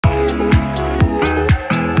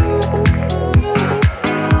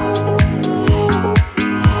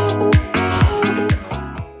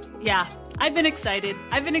been excited.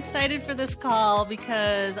 I've been excited for this call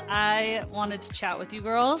because I wanted to chat with you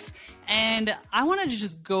girls, and I wanted to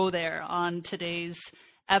just go there on today's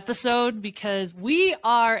episode because we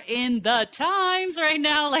are in the times right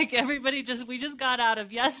now. Like we just got out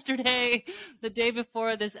of yesterday, the day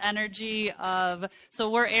before, this energy of, so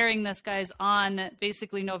we're airing this, guys, on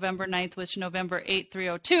basically November 9th, which November 8th,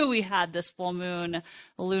 302, we had this full moon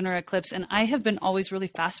lunar eclipse. And I have been always really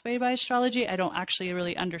fascinated by astrology. I don't actually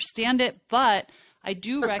really understand it, but I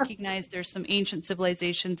do recognize there's some ancient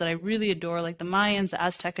civilizations that I really adore, like the Mayans, the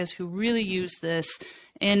Aztecas, who really use this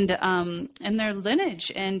in their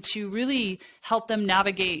lineage and to really help them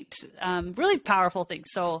navigate really powerful things.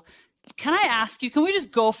 So can I ask you, can we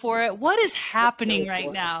just go for it? What is happening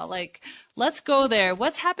right now? Like, let's go there.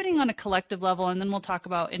 What's happening on a collective level? And then we'll talk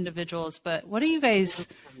about individuals. But what are you guys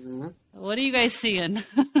seeing?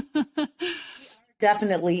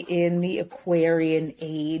 Definitely in the Aquarian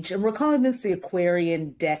age, and we're calling this the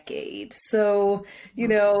Aquarian decade. So,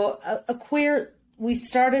 we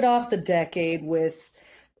started off the decade with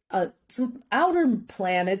some outer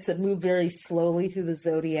planets that move very slowly through the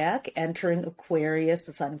zodiac, entering Aquarius,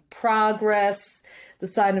 the sign of progress, the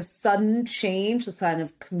sign of sudden change, the sign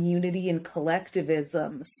of community and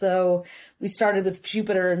collectivism. So we started with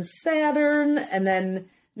Jupiter and Saturn, and then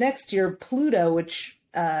next year, Pluto, which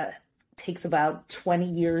takes about 20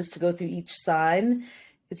 years to go through each sign.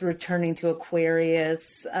 It's returning to Aquarius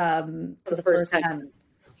for the first time.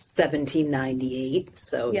 1798.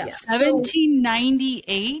 So yes.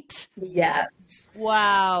 1798? Yes.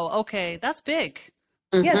 Wow. Okay. That's big.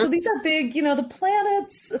 Mm-hmm. Yeah. So these are big, the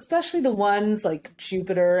planets, especially the ones like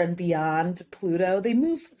Jupiter and beyond Pluto, they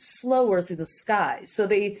move slower through the sky. So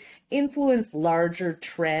they influence larger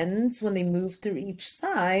trends when they move through each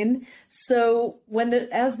sign. So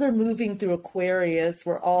as they're moving through Aquarius,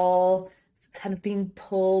 we're all kind of being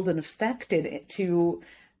pulled and affected to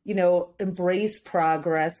embrace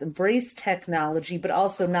progress, embrace technology, but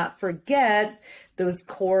also not forget those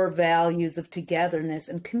core values of togetherness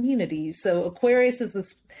and community. So Aquarius is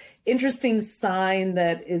this interesting sign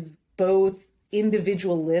that is both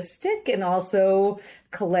individualistic and also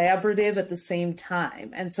collaborative at the same time.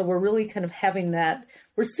 And so we're really kind of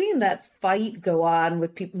we're seeing that fight go on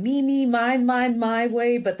with people, me, mine, my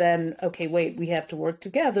way, but then, okay, wait, we have to work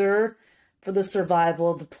together for the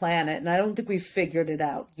survival of the planet. And I don't think we've figured it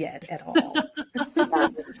out yet at all.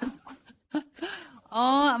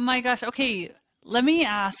 Oh my gosh. Okay. Let me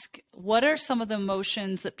ask, what are some of the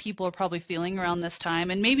emotions that people are probably feeling around this time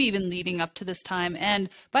and maybe even leading up to this time? And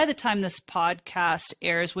by the time this podcast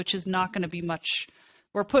airs, which is not going to be much,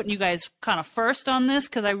 we're putting you guys kind of first on this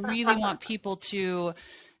because I really want people to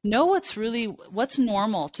know what's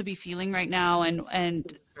normal to be feeling right now.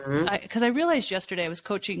 And because I realized yesterday I was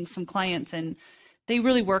coaching some clients and they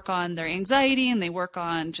really work on their anxiety and they work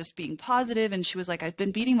on just being positive. And she was like, I've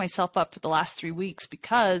been beating myself up for the last 3 weeks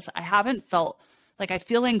because I haven't felt like, I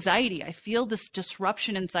feel anxiety. I feel this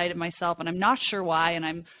disruption inside of myself and I'm not sure why. And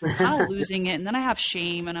I'm kind of losing it. And then I have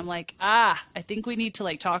shame and I'm like, I think we need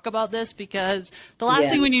to talk about this because the last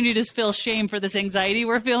thing we need is feel shame for this anxiety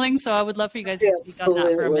we're feeling. So I would love for you guys to speak on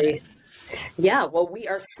that for a minute. Yeah, well, we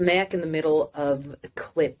are smack in the middle of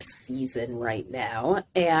eclipse season right now,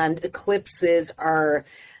 and eclipses are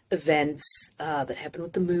events that happen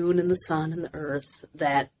with the moon and the sun and the earth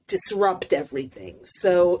that disrupt everything.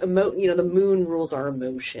 So, the moon rules our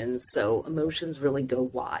emotions, so emotions really go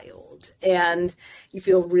wild, and you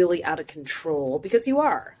feel really out of control because you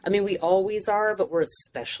are. I mean, we always are, but we're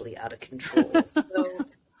especially out of control. So,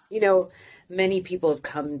 many people have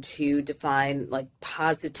come to define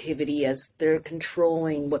positivity as they're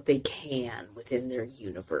controlling what they can within their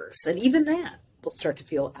universe. And even that will start to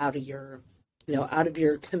feel out of your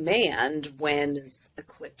command when there's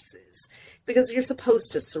eclipses because you're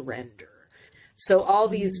supposed to surrender. So all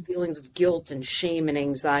these feelings of guilt and shame and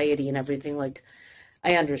anxiety and everything,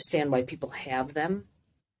 I understand why people have them,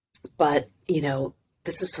 but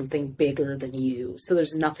this is something bigger than you. So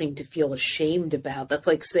there's nothing to feel ashamed about. That's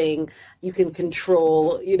like saying you can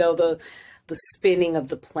control, the spinning of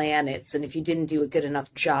the planets. And if you didn't do a good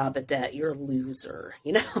enough job at that, you're a loser.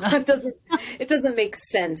 It doesn't make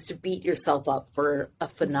sense to beat yourself up for a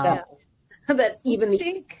phenomenon that even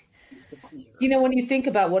when you think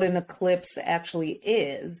about what an eclipse actually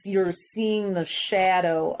is, you're seeing the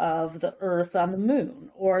shadow of the Earth on the moon,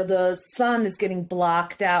 or the sun is getting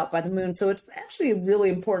blocked out by the moon. So it's actually a really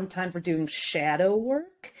important time for doing shadow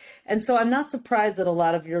work. And so I'm not surprised that a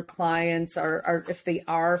lot of your clients are if they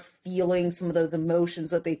are feeling some of those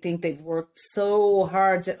emotions that they think they've worked so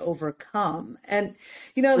hard to overcome. And,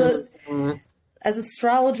 as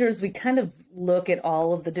astrologers, we kind of look at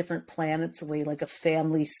all of the different planets the way like a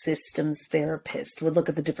family systems therapist would look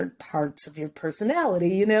at the different parts of your personality.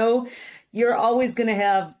 You know, you're always going to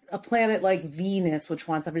have a planet like Venus, which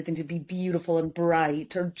wants everything to be beautiful and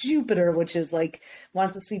bright, or Jupiter, which is like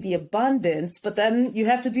wants to see the abundance. But then you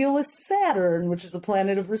have to deal with Saturn, which is a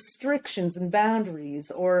planet of restrictions and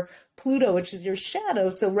boundaries, or Pluto, which is your shadow.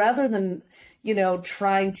 So rather than, you know,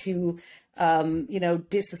 trying to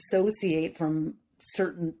disassociate from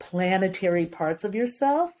certain planetary parts of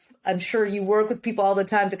yourself. I'm sure you work with people all the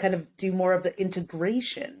time to kind of do more of the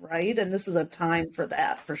integration, right? And this is a time for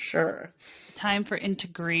that, for sure. Time for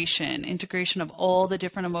integration of all the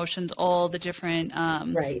different emotions, all the different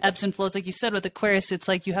ebbs and flows. Like you said with Aquarius, it's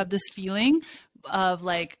like you have this feeling of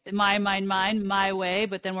like my mind, mine, my way,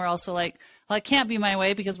 but then we're also like, well, it can't be my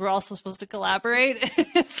way because we're also supposed to collaborate.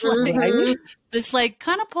 It's like this like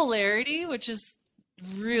kind of polarity, which is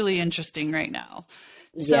really interesting right now.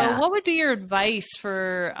 So what would be your advice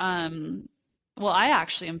for, well, I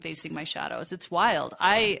actually am facing my shadows. It's wild.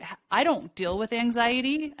 I don't deal with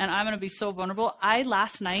anxiety, and I'm going to be so vulnerable. I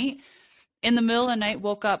last night in the middle of the night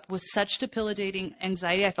woke up with such debilitating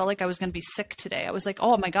anxiety. I felt like I was going to be sick today. I was like,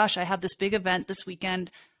 oh my gosh, I have this big event this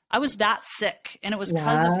weekend. I was that sick, and it was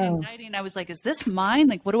because of anxiety. And I was like, is this mine?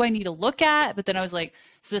 Like, what do I need to look at? But then I was like,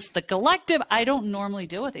 is this the collective? I don't normally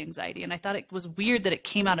deal with anxiety. And I thought it was weird that it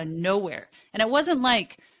came out of nowhere. And it wasn't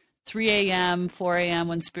like 3 a.m., 4 a.m.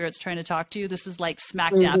 when spirit's trying to talk to you. This is like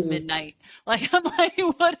smack dab midnight. Like, I'm like,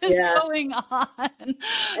 what is going on? And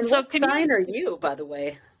so what sign are you, by the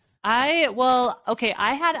way? I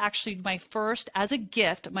had actually my first, as a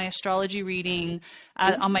gift, my astrology reading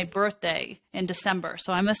on my birthday in December.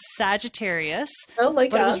 So I'm a Sagittarius. Oh my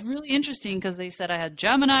gosh. But it was really interesting because they said I had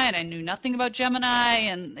Gemini, and I knew nothing about Gemini.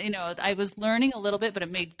 And, you know, I was learning a little bit, but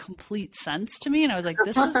it made complete sense to me. And I was like,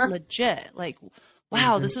 this is legit. Like,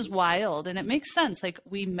 wow, this is wild. And it makes sense. Like,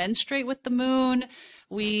 we menstruate with the moon.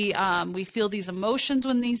 We feel these emotions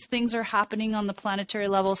when these things are happening on the planetary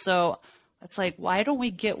level. So it's like, why don't we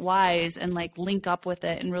get wise and like link up with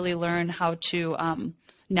it and really learn how to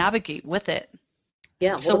navigate with it?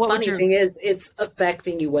 Yeah. Well, so the funny thing is, it's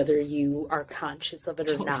affecting you whether you are conscious of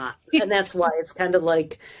it or not. And that's why it's kind of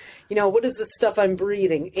like, you know, what is this stuff I'm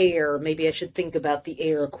breathing? Air. Maybe I should think about the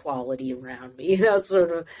air quality around me. You know, it's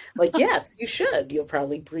sort of like, yes, you should. You'll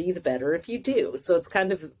probably breathe better if you do. So it's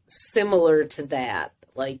kind of similar to that.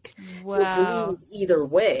 Like, you'll breathe either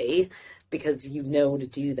way because you know to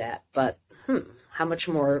do that. But how much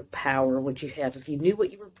more power would you have if you knew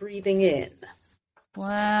what you were breathing in?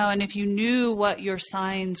 Wow. And if you knew what your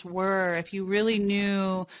signs were, if you really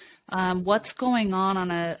knew what's going on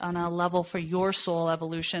a level for your soul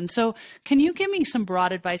evolution. So can you give me some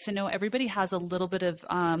broad advice? I know everybody has a little bit of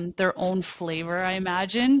their own flavor, I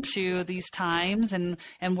imagine, to these times and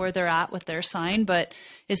where they're at with their sign. But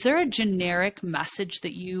is there a generic message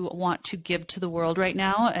that you want to give to the world right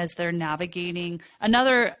now as they're navigating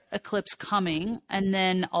another eclipse coming, and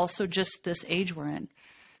then also just this age we're in?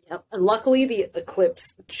 Yep. And luckily, the eclipse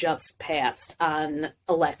just passed on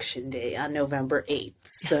Election Day on November 8th.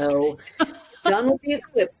 So done with the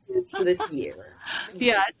eclipses for this year.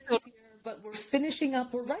 Yeah. But we're finishing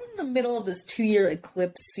up. We're right in the middle of this 2-year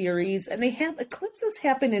eclipse series. And eclipses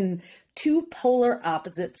happen in 2 polar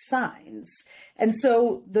opposite signs. And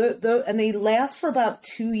so and they last for about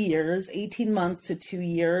 2 years, 18 months to 2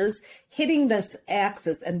 years, hitting this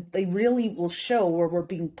axis. And they really will show where we're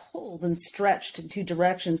being pulled and stretched in 2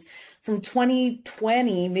 directions from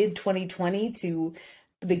 2020, mid 2020 to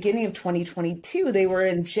the beginning of 2022. They were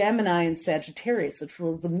in Gemini and Sagittarius, which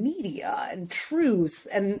rules the media and truth.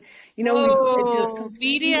 And, you know,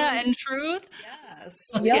 media and truth. Yes.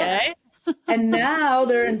 Okay. Yeah. And now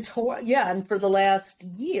they're in and for the last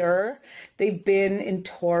year, they've been in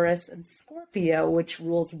Taurus and Scorpio, which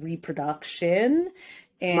rules reproduction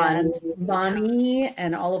and money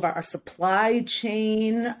and all of our supply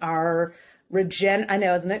chain, our I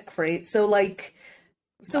know, isn't it great? So like,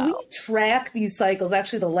 we track these cycles.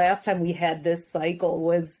 Actually, the last time we had this cycle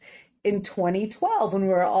was in 2012 when we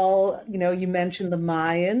were all, you know, you mentioned the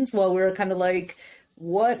Mayans. Well, we were kind of like,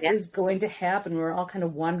 what is going to happen? We were all kind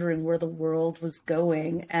of wondering where the world was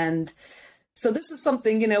going. And so this is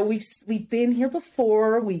something, you know, we've been here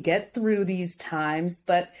before. We get through these times,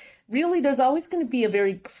 but really there's always going to be a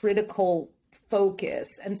very critical focus.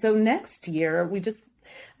 And so next year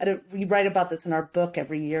we write about this in our book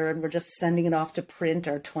every year, and we're just sending it off to print,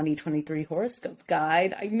 our 2023 horoscope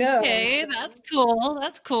guide. I know. Okay, that's cool.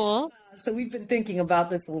 That's cool. So we've been thinking about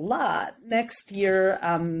this a lot. Next year,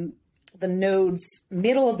 the nodes,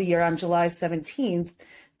 middle of the year on July 17th,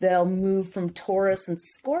 they'll move from Taurus and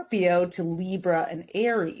Scorpio to Libra and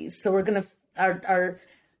Aries. So we're gonna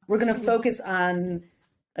we're gonna focus on,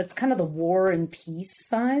 it's kind of the war and peace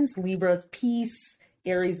signs. Libra's peace,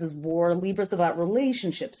 Aries is war. Libra's about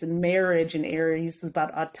relationships and marriage, and Aries is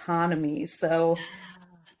about autonomy. So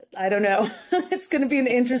I don't know. It's going to be an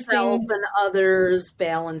interesting. Helping others,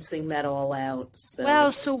 balancing that all out. So. Wow.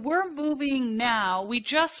 So we're moving now. We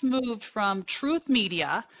just moved from truth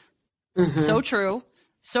media. So true.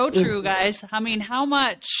 So true, guys. I mean, how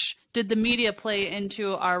much did the media play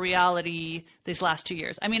into our reality these last 2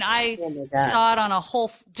 years? I mean, I saw it on a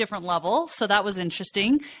whole different level. So that was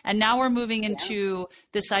interesting. And now we're moving into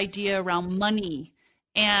this idea around money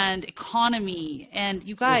and economy. And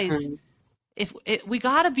you guys, we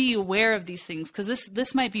got to be aware of these things, because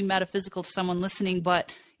this might be metaphysical to someone listening, but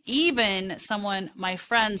even my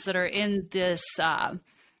friends that are in this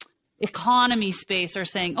economy space are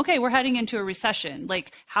saying, okay, we're heading into a recession.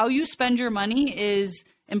 Like, how you spend your money is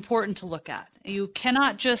important to look at. You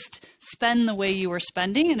cannot just spend the way you were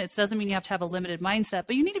spending, and it doesn't mean you have to have a limited mindset,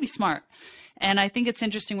 but you need to be smart. And I think it's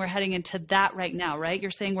interesting we're heading into that right now, right? You're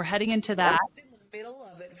saying we're heading into that. We're in the middle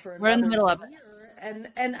of it We're in the middle of it.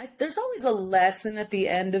 There's always a lesson at the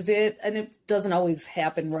end of it, and it doesn't always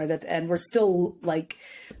happen right at the end. We're still like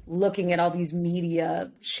looking at all these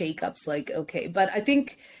media shakeups, like, okay. But I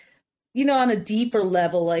think, on a deeper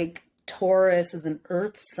level, like Taurus is an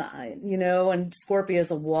earth sign, and Scorpio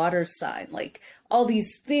is a water sign. Like all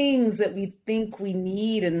these things that we think we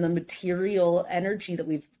need, and the material energy that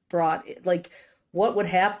we've brought, like, what would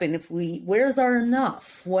happen if where's our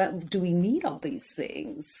enough? What do we need all these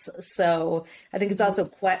things? So I think it's also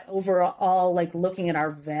quite overall, like looking at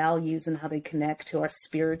our values and how they connect to our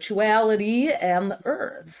spirituality and the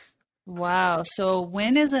earth. Wow. So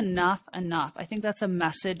when is enough enough? I think that's a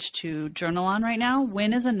message to journal on right now.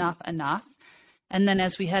 When is enough enough? And then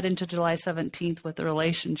as we head into July 17th with the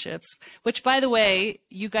relationships, which, by the way,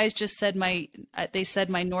 you guys just said they said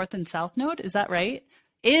my North and South node. Is that right?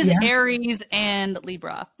 Aries and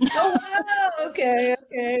Libra. Oh, wow. Okay.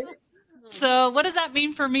 So what does that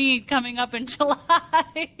mean for me coming up in July?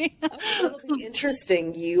 It'll be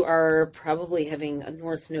interesting. You are probably having a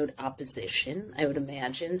North Node opposition, I would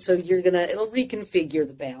imagine. So it'll reconfigure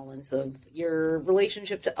the balance of your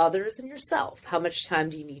relationship to others and yourself. How much time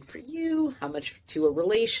do you need for you? How much to a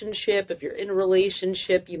relationship? If you're in a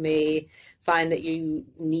relationship, you may find that you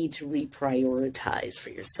need to reprioritize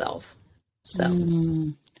for yourself.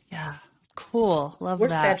 So, yeah. Cool. Love We're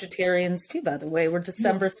that. Sagittarians too, by the way. We're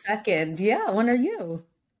December 2nd. Yeah. When are you?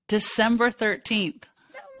 December 13th.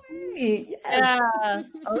 Yes. Yeah.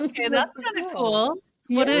 Okay. That's kind of cool.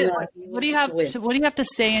 What do you have to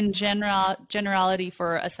say in generality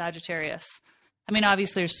for a Sagittarius? I mean,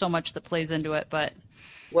 obviously there's so much that plays into it, but.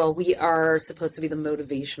 Well, we are supposed to be the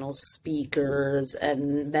motivational speakers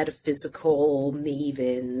and metaphysical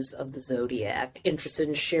mavens of the zodiac, interested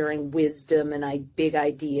in sharing wisdom and big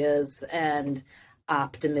ideas and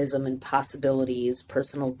optimism and possibilities,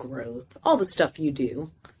 personal growth, all the stuff you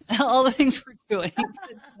do. All the things we're doing.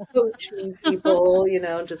 Coaching people,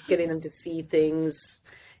 just getting them to see things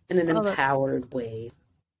in an empowered way.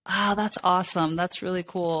 Oh, that's awesome. That's really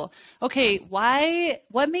cool. Okay,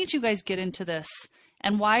 what made you guys get into this?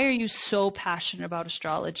 And why are you so passionate about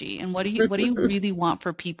astrology? And what do you really want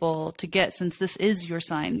for people to get, since this is your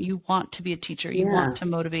sign? You want to be a teacher. You want to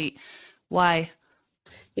motivate. Why?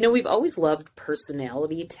 We've always loved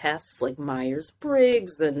personality tests like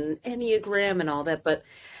Myers-Briggs and Enneagram and all that, but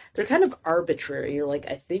they're kind of arbitrary. You're like,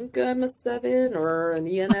 I think I'm a 7 or an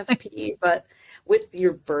ENFP, but with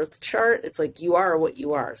your birth chart, it's like you are what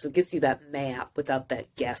you are. So it gives you that map without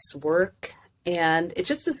that guesswork. And it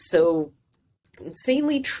just is so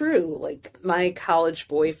insanely true. Like, my college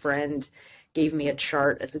boyfriend gave me a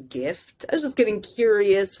chart as a gift. I was just getting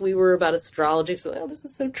curious. We were about astrology, so this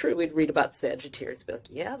is so true. We'd read about Sagittarius, be like,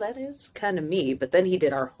 yeah, that is kind of me. But then he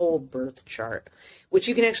did our whole birth chart, which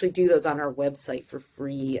you can actually do those on our website for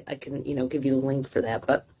free. I can, give you the link for that,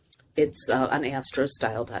 but it's on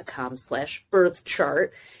astrostyle.com/birth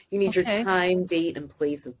chart. You need your time, date, and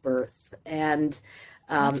place of birth. And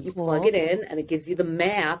you plug it in, and it gives you the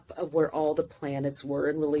map of where all the planets were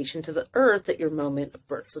in relation to the Earth at your moment of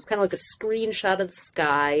birth. So it's kind of like a screenshot of the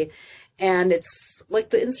sky, and it's like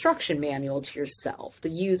the instruction manual to yourself, the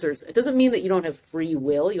users. It doesn't mean that you don't have free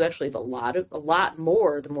will. You actually have a lot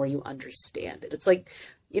more the more you understand it. It's like,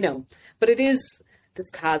 but it is this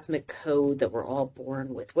cosmic code that we're all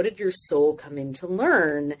born with. What did your soul come in to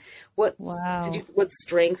learn? What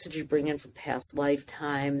strengths did you bring in from past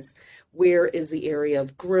lifetimes? Where is the area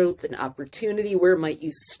of growth and opportunity? Where might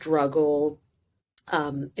you struggle?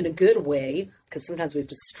 in a good way, because sometimes we have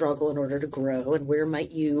to struggle in order to grow. And where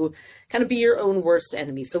might you kind of be your own worst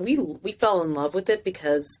enemy? So we fell in love with it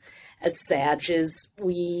because as Sages,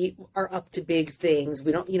 we are up to big things.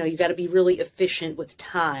 We don't, you got to be really efficient with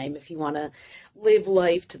time if you want to live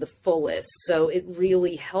life to the fullest. So it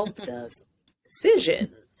really helped us.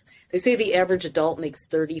 Decisions. They say the average adult makes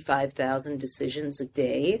 35,000 decisions a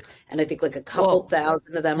day. And I think like a couple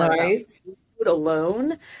thousand of them are about food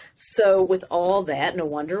alone. So with all that, no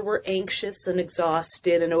wonder we're anxious and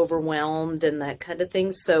exhausted and overwhelmed and that kind of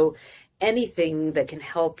thing. So anything that can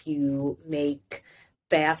help you make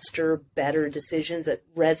faster, better decisions that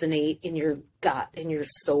resonate in your gut, in your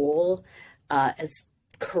soul, as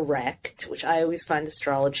correct, which I always find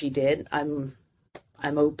astrology did, I'm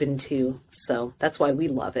open to. So that's why we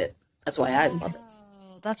love it. That's why I love it.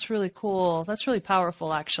 That's really cool. That's really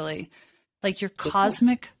powerful, actually. Like your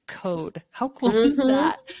cosmic code. How cool is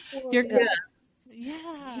that? We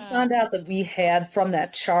found out that we had from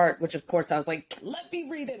that chart, which of course I was like, let me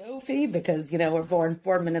read it, Ophi, because, we're born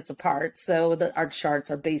 4 minutes apart. So our charts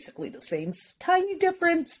are basically the same, tiny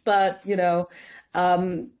difference, but,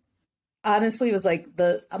 honestly, it was like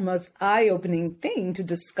the most eye-opening thing to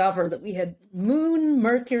discover that we had Moon,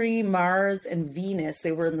 Mercury, Mars, and Venus.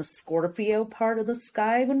 They were in the Scorpio part of the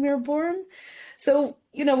sky when we were born. So,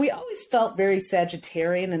 we always felt very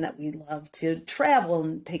Sagittarian and that we love to travel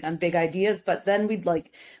and take on big ideas, but then we'd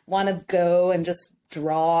want to go and just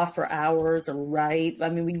draw for hours or write. I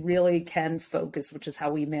mean, we really can focus, which is how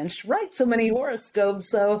we managed to write so many horoscopes.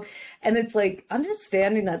 So, and it's like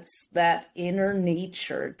understanding that inner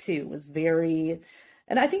nature too was very,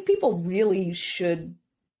 and I think people really should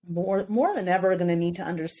more than ever are going to need to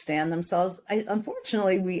understand themselves.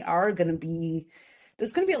 Unfortunately,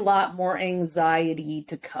 there's going to be a lot more anxiety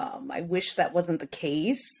to come. I wish that wasn't the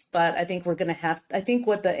case, but I think I think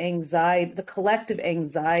what the collective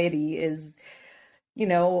anxiety is,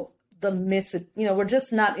 we're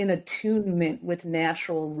just not in attunement with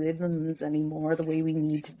natural rhythms anymore the way we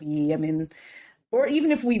need to be. I mean, or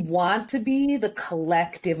even if we want to be, the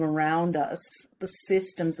collective around us, the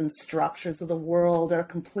systems and structures of the world are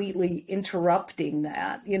completely interrupting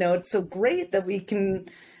that. It's so great that we can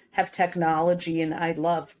have technology, and I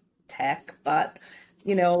love tech, but,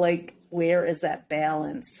 where is that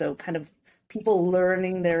balance? So kind of people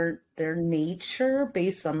learning their nature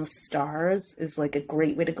based on the stars is like a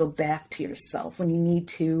great way to go back to yourself when you need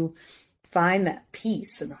to find that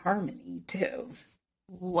peace and harmony too.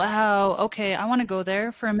 Wow. Okay. I want to go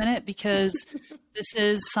there for a minute because this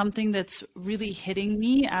is something that's really hitting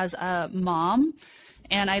me as a mom.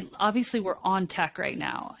 And obviously we're on tech right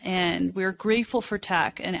now and we're grateful for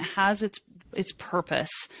tech and it has its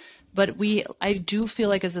purpose. But I do feel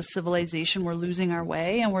like as a civilization, we're losing our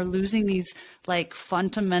way and we're losing these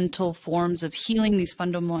fundamental forms of healing, these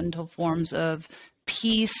fundamental forms of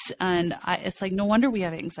peace. And it's like, no wonder we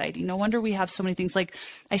have anxiety. No wonder we have so many things. Like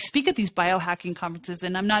I speak at these biohacking conferences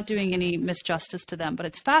and I'm not doing any misjustice to them, but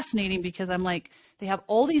it's fascinating because I'm like, they have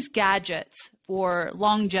all these gadgets for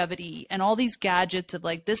longevity and all these gadgets of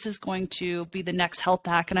this is going to be the next health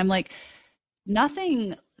hack. And I'm like,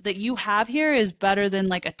 nothing that you have here is better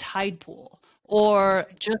than a tide pool or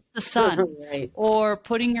just the sun right. Or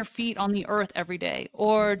putting your feet on the earth every day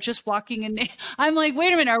or just walking in. I'm like,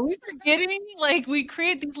 wait a minute, are we forgetting? We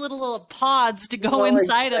create these little pods to go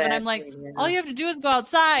inside of, and I'm like, all you have to do is go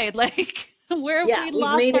outside. Where have we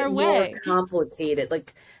lost made our it way? More complicated.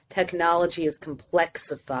 Technology has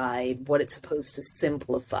complexified what it's supposed to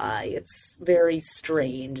simplify. It's very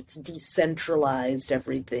strange. It's decentralized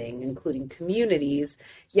everything, including communities,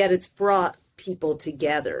 yet it's brought people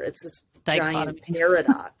together. It's this giant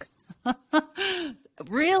paradox.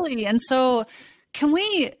 Really? And so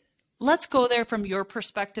let's go there from your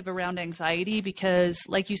perspective around anxiety, because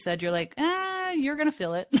like you said, you're like, you're going to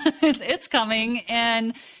feel it. It's coming.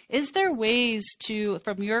 And is there ways to,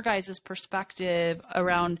 from your guys' perspective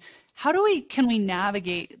around can we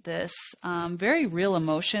navigate this very real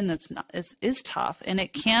emotion is tough, and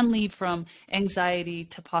it can lead from anxiety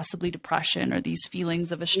to possibly depression or these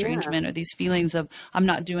feelings of estrangement or these feelings of I'm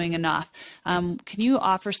not doing enough. Can you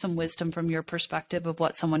offer some wisdom from your perspective of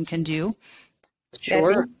what someone can do?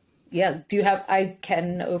 Sure. Do you have, I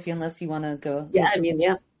can, Ophi, unless you want to go.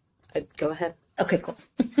 Go ahead. Okay, cool.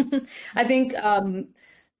 I think,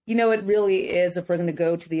 it really is, if we're going to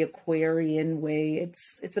go to the Aquarian way,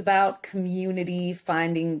 it's about community,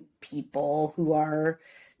 finding people who are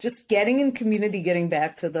just getting in community, getting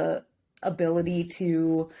back to the ability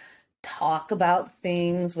to talk about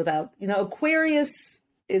things without, Aquarius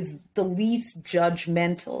is the least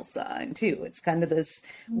judgmental sign too. It's kind of this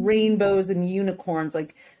rainbows and unicorns,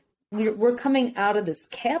 we're coming out of this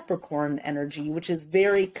Capricorn energy, which is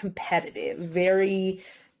very competitive, very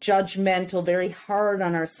judgmental, very hard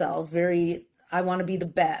on ourselves, very, I want to be the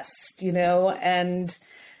best, and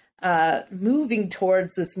moving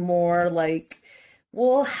towards this more like,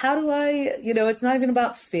 well, how do I, it's not even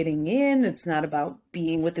about fitting in. It's not about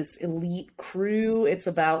being with this elite crew. It's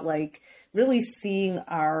about like really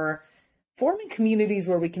forming communities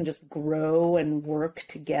where we can just grow and work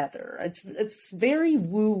together. It's very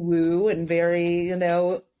woo woo and very,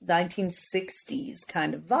 1960s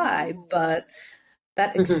kind of vibe, but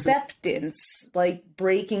that acceptance, like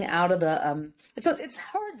breaking out of the, it's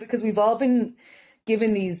hard because we've all been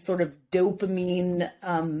given these sort of dopamine,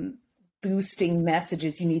 boosting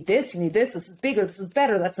messages. You need this, this is bigger, this is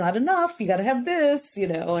better, that's not enough, you got to have this,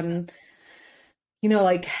 and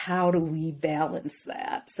like, how do we balance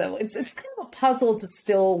that? So it's kind of a puzzle to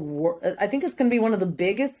still work. I think it's going to be one of the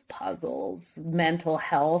biggest puzzles, mental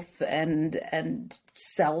health and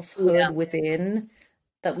selfhood within,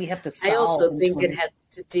 that we have to solve. I also think it has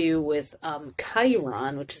to do with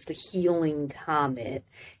Chiron, which is the healing comet,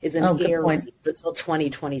 is in Aries until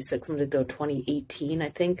 2026. I'm going to go 2018, I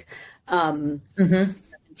think. 17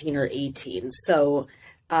 or 18. So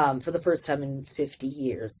for the first time in 50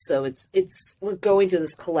 years. So we're going through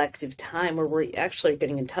this collective time where we're actually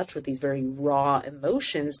getting in touch with these very raw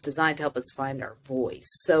emotions designed to help us find our voice.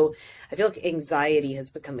 So I feel like anxiety has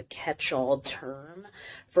become a catch-all term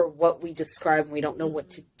for what we describe when we don't know what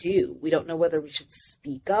to do. We don't know whether we should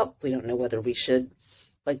speak up. We don't know whether we should,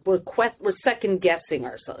 like, we're second guessing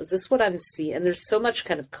ourselves. Is this what I'm seeing? And there's so much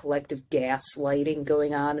kind of collective gaslighting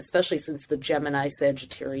going on, especially since the Gemini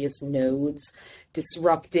Sagittarius nodes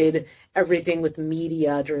disrupted everything with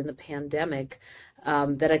media during the pandemic,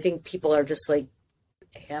 that I think people are just like,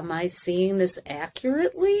 am I seeing this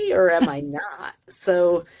accurately or am I not?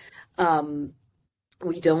 So there's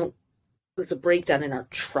a breakdown in our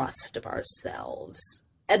trust of ourselves.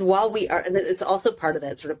 And while we are, and it's also part of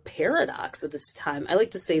that sort of paradox of this time, I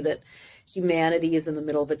like to say that humanity is in the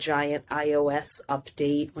middle of a giant iOS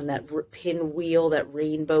update. When that pinwheel, that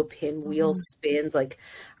rainbow pinwheel spins, like,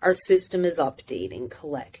 our system is updating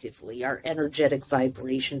collectively, our energetic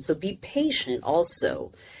vibration. So be patient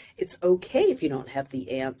also. It's okay if you don't have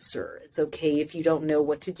the answer. It's okay if you don't know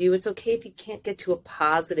what to do. It's okay if you can't get to a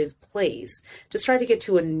positive place. Just try to get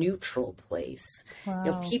to a neutral place.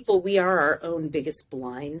 Wow. People, we are our own biggest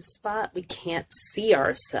blind spot. We can't see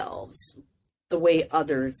ourselves the way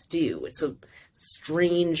others do. It's a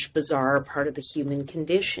strange, bizarre part of the human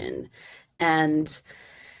condition. And,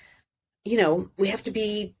 we have to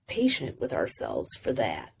be patient with ourselves for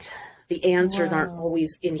that. The answers aren't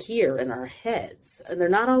always in here in our heads, and they're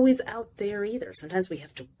not always out there either. Sometimes we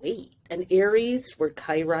have to wait. And Aries, where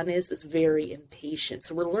Chiron is very impatient.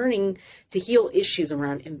 So we're learning to heal issues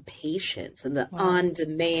around impatience and the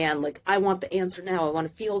on-demand, like, I want the answer now. I want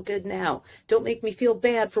to feel good now. Don't make me feel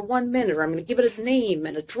bad for 1 minute, or I'm going to give it a name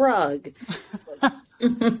and a drug. It's like,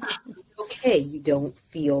 it's okay, you don't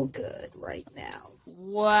feel good right now.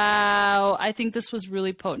 Wow. I think this was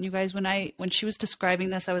really potent, you guys. When she was describing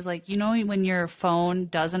this, I was like, when your phone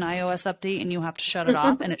does an iOS update and you have to shut it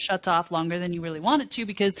off, and it shuts off longer than you really want it to,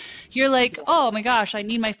 because you're like, oh my gosh, I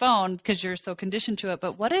need my phone, because you're so conditioned to it.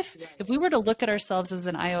 But what if we were to look at ourselves as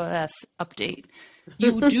an iOS update?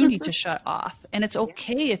 You do need to shut off, and it's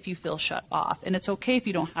okay if you feel shut off, and it's okay if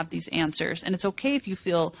you don't have these answers, and it's okay if you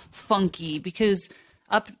feel funky, because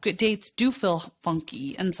updates do feel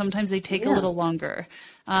funky, and sometimes they take a little longer.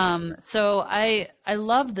 So I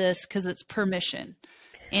love this because it's permission.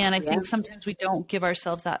 And I think sometimes we don't give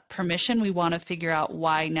ourselves that permission. We want to figure out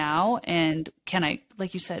why now, and can I,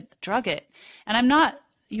 like you said, drug it. And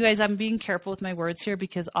you guys, I'm being careful with my words here,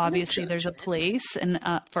 because obviously there's a place and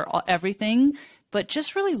for everything, but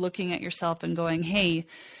just really looking at yourself and going, hey,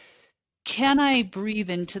 can I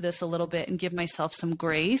breathe into this a little bit and give myself some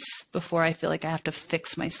grace before I feel like I have to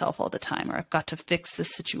fix myself all the time, or I've got to fix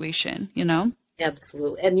this situation,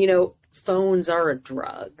 Absolutely. And, phones are a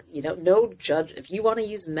drug, no judge. If you want to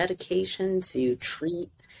use medication to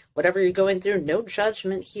treat whatever you're going through, no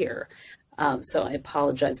judgment here. So I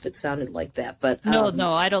apologize if it sounded like that, but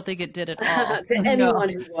no, I don't think it did at all. To anyone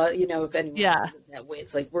who, if anyone feels that way,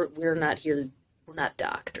 it's like, we're not here. We're not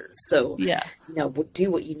doctors. So,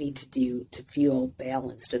 do what you need to do to feel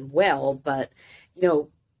balanced and well. But,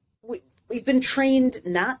 we've been trained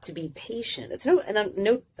not to be patient. It's no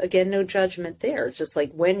judgment there. It's just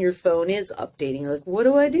like, when your phone is updating, you're like, what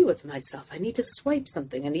do I do with myself? I need to swipe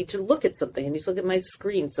something. I need to look at something. I need to look at my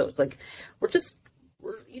screen. So it's like,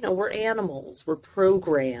 we're animals. We're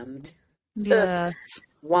programmed to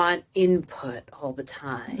want input all the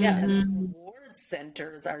time. Yeah. And the reward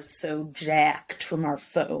centers are so jacked from our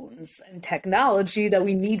phones and technology that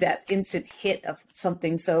we need that instant hit of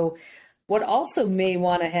something. So what also may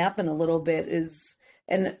want to happen a little bit is,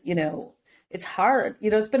 and it's hard,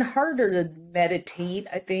 it's been harder to meditate,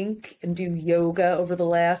 I think, and do yoga over the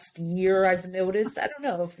last year, I've noticed. I don't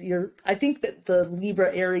know if I think that the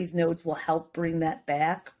Libra Aries nodes will help bring that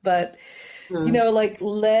back, but like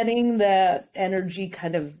letting that energy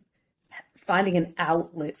kind of finding an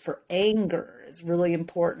outlet for anger is really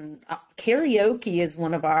important. Karaoke is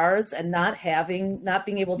one of ours, and not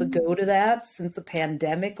being able to go to that since the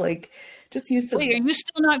pandemic, like just used to. Wait, are you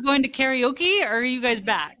still not going to karaoke, or are you guys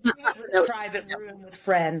back? Private room with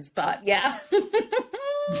friends, but yeah.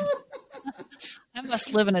 I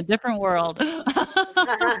must live in a different world.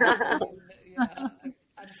 Yeah.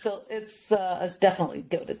 It's definitely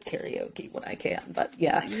go to karaoke when I can, but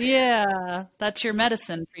yeah. Yeah, that's your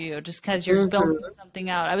medicine for you, just because you're building something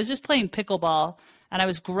out. I was just playing pickleball, and I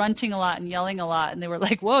was grunting a lot and yelling a lot, and they were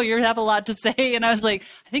like, whoa, you have a lot to say. And I was like,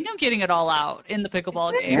 I think I'm getting it all out in the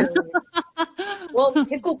pickleball game. Well,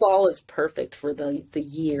 pickleball is perfect for the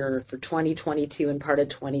year for 2022 and part of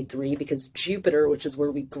 23, because Jupiter, which is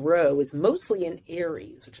where we grow, is mostly in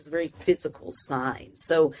Aries, which is a very physical sign.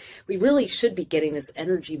 So we really should be getting this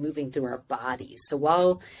energy moving through our bodies. So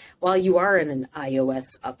while you are in an iOS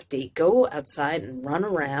update, go outside and run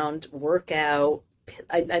around, work out.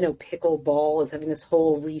 I know pickleball is having this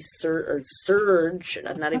whole surge,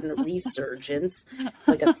 not even a resurgence. It's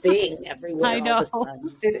like a thing everywhere. I know. All of a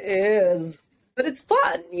sudden. It is. But it's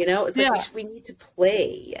fun, It's like we need to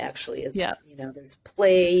play, actually. There's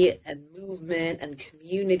play and movement and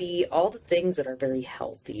community. All the things that are very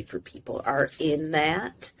healthy for people are in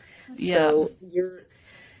that. Yeah. So your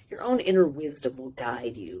own inner wisdom will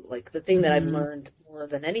guide you. Like the thing that I've learned more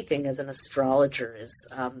than anything as an astrologer is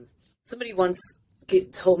somebody once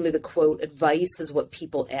told me the quote, advice is what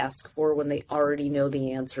people ask for when they already know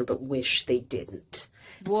the answer but wish they didn't.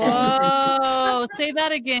 Whoa, say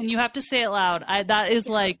that again. You have to say it loud. That is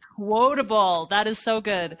like quotable. That is so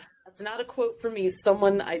good. That's not a quote from me.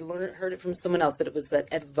 Heard it from someone else, but it was that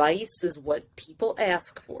advice is what people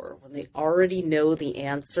ask for when they already know the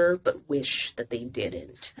answer but wish that they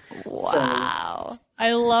didn't. Wow.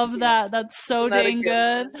 I love that. That's so dang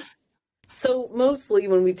good. So mostly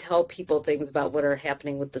when we tell people things about what are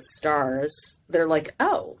happening with the stars, they're like,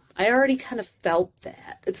 oh, I already kind of felt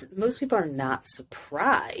that. Most people are not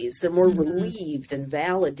surprised. They're more relieved and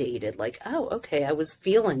validated. Like, oh, okay, I was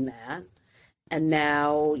feeling that. And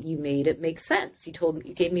now you made it make sense. You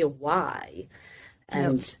gave me a why.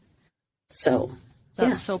 And so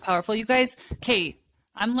that's so powerful. You guys, Kate,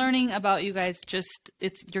 I'm learning about you guys.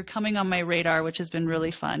 You're coming on my radar, which has been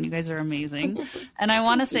really fun. You guys are amazing. And I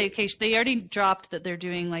want to say, Kate, they already dropped that they're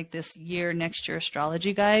doing like this next year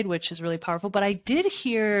astrology guide, which is really powerful. But I did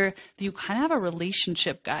hear that you kind of have a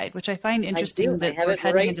relationship guide, which I find interesting. I have it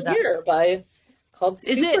right here called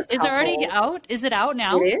Super Is it already out? Is it out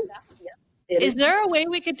now? It is. Is there a way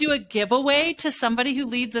we could do a giveaway to somebody who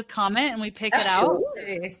leads a comment and we pick it out?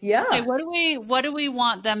 Yeah. Okay, what do we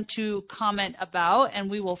want them to comment about,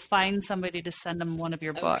 and we will find somebody to send them one of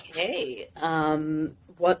your books. Okay.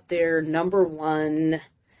 What their number one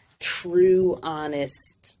true,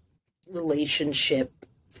 honest relationship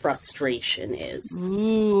frustration is.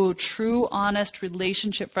 Ooh, true, honest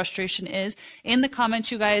relationship frustration is. In the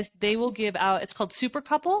comments, you guys, they will give out, it's called Super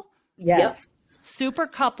Couple. Yes. Yep. Super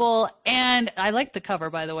couple. And I liked the cover,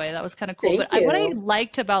 by the way. That was kind of cool. Thank But you. what I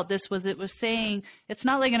liked about this was it was saying, it's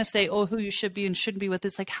not like going to say, oh, who you should be and shouldn't be with.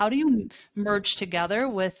 It's like, how do you merge together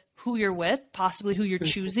with who you're with, possibly who you're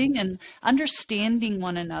choosing, and understanding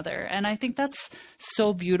one another. And I think that's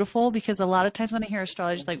so beautiful, because a lot of times when I hear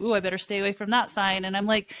astrology, it's like, ooh, I better stay away from that sign. And I'm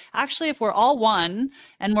like, actually, if we're all one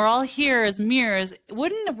and we're all here as mirrors,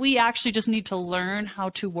 wouldn't we actually just need to learn how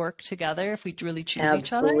to work together if we really choose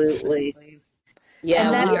each other? Absolutely.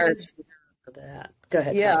 Yeah, and we are for that. Go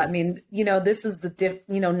ahead. Yeah, Tali. I mean, this is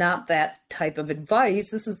not that type of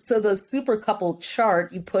advice. This is so the super couple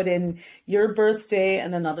chart, you put in your birthday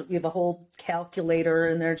and another, we have a whole calculator,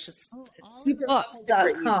 and there's just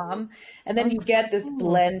supercouple.com, and then you get this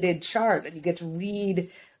blended chart, and you get to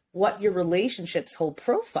read what your relationship's whole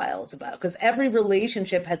profile is about, because every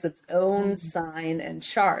relationship has its own sign and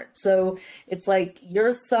chart. So it's like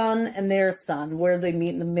your sun and their sun, where they meet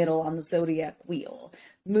in the middle on the zodiac wheel,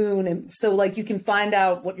 moon. And so like you can find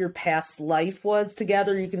out what your past life was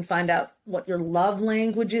together. You can find out what your love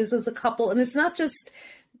language is as a couple. And it's not just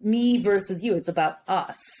me versus you. It's about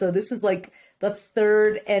us. So this is like the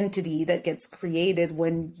third entity that gets created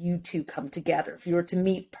when you two come together. If you were to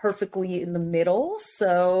meet perfectly in the middle.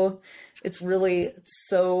 So it's really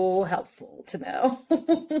so helpful to know.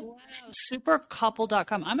 Wow,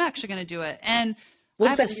 supercouple.com. I'm actually going to do it. And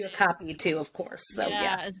we'll send you a copy too, of course. So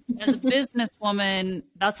yeah. As a businesswoman,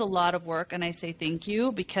 that's a lot of work. And I say thank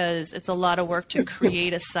you because it's a lot of work to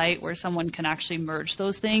create a site where someone can actually merge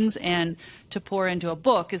those things, and to pour into a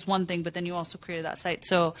book is one thing, but then you also created that site.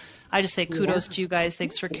 So I just say kudos to you guys.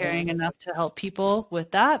 Thanks for caring enough to help people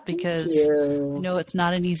with that, because you know it's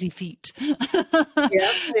not an easy feat. Yeah,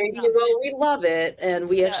 thank you. Well, we love it. And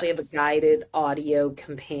we actually have a guided audio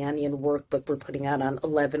companion workbook we're putting out on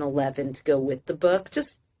 11/11 to go with the book.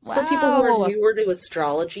 Just for people who are newer to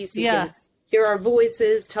astrology, so you can hear our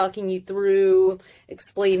voices talking you through,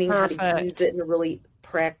 explaining how to use it in a really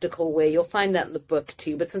practical way. You'll find that in the book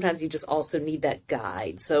too, but sometimes you just also need that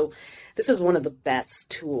guide. So this is one of the best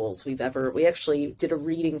tools we actually did a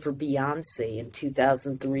reading for Beyonce in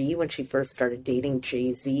 2003 when she first started dating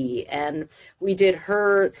Jay-Z, and we did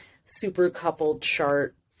her super couple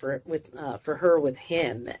chart for her with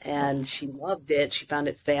him, and she loved it. She found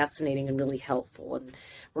it fascinating and really helpful. And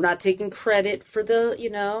we're not taking credit for the,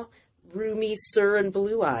 roomy Sir and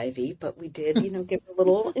Blue Ivy, but we did, give a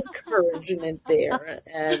little encouragement there.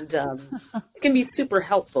 And it can be super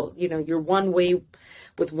helpful. You're one way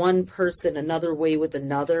with one person, another way with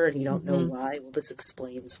another, and you don't know why. Well, this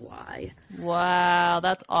explains why. Wow,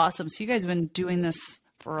 that's awesome. So you guys have been doing this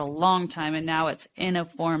for a long time, and now it's in a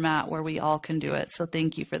format where we all can do it. So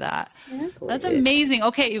thank you for that. Exactly. That's amazing.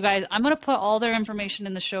 Okay, you guys, I'm going to put all their information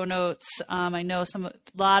in the show notes. I know a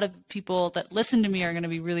lot of people that listen to me are going to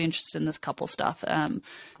be really interested in this couple stuff,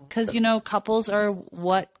 because couples are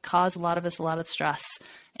what cause a lot of us a lot of stress,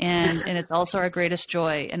 and it's also our greatest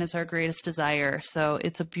joy, and it's our greatest desire. So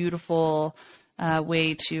it's a beautiful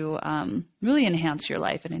way to really enhance your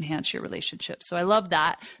life and enhance your relationship. So I love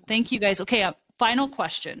that. Thank you guys. Okay, final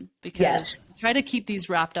question, because I try to keep these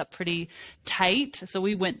wrapped up pretty tight. So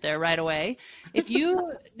we went there right away. If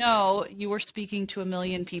you you were speaking to 1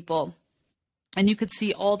 million people, and you could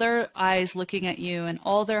see all their eyes looking at you and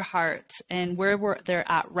all their hearts and where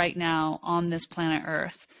they're at right now on this planet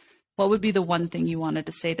Earth, what would be the one thing you wanted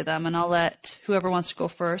to say to them? And I'll let whoever wants to go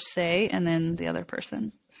first say, and then the other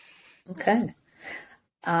person. Okay.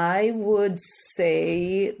 I would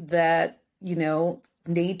say that,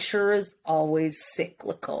 nature is always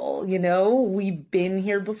cyclical. We've been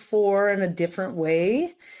here before in a different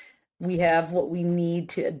way. We have what we need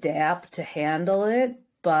to adapt to handle it,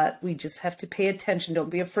 but we just have to pay attention. Don't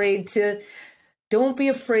be afraid to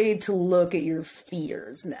look at your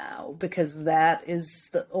fears now, because that is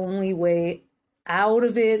the only way out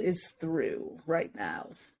of it is through right now.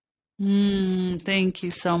 Thank you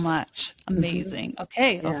so much. Amazing.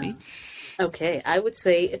 Okay, Ophi. Okay, I would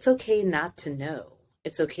say it's okay not to know.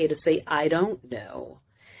 It's okay to say, I don't know,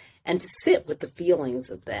 and to sit with the feelings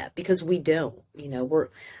of that, because we don't. We're,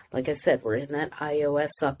 like I said, we're in that iOS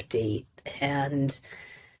update, and,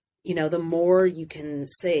 the more you can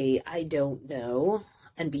say, I don't know,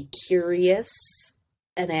 and be curious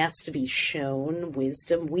and ask to be shown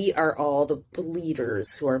wisdom. We are all the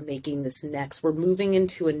leaders who are making this next. We're moving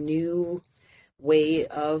into a new way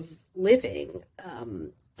of living,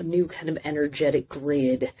 a new kind of energetic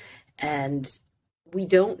grid, and we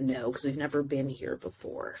don't know because we've never been here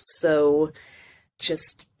before. So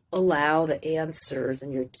just allow the answers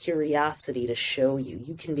and your curiosity to show you.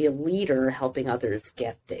 You can be a leader helping others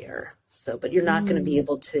get there. But you're not going to be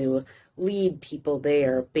able to lead people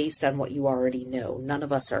there based on what you already know. None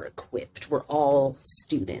of us are equipped. We're all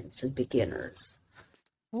students and beginners.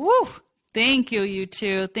 Woo! Thank you, you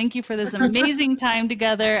two. Thank you for this amazing time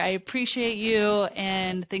together. I appreciate you.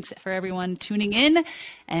 And thanks for everyone tuning in.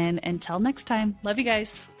 And until next time, love you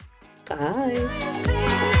guys. Bye.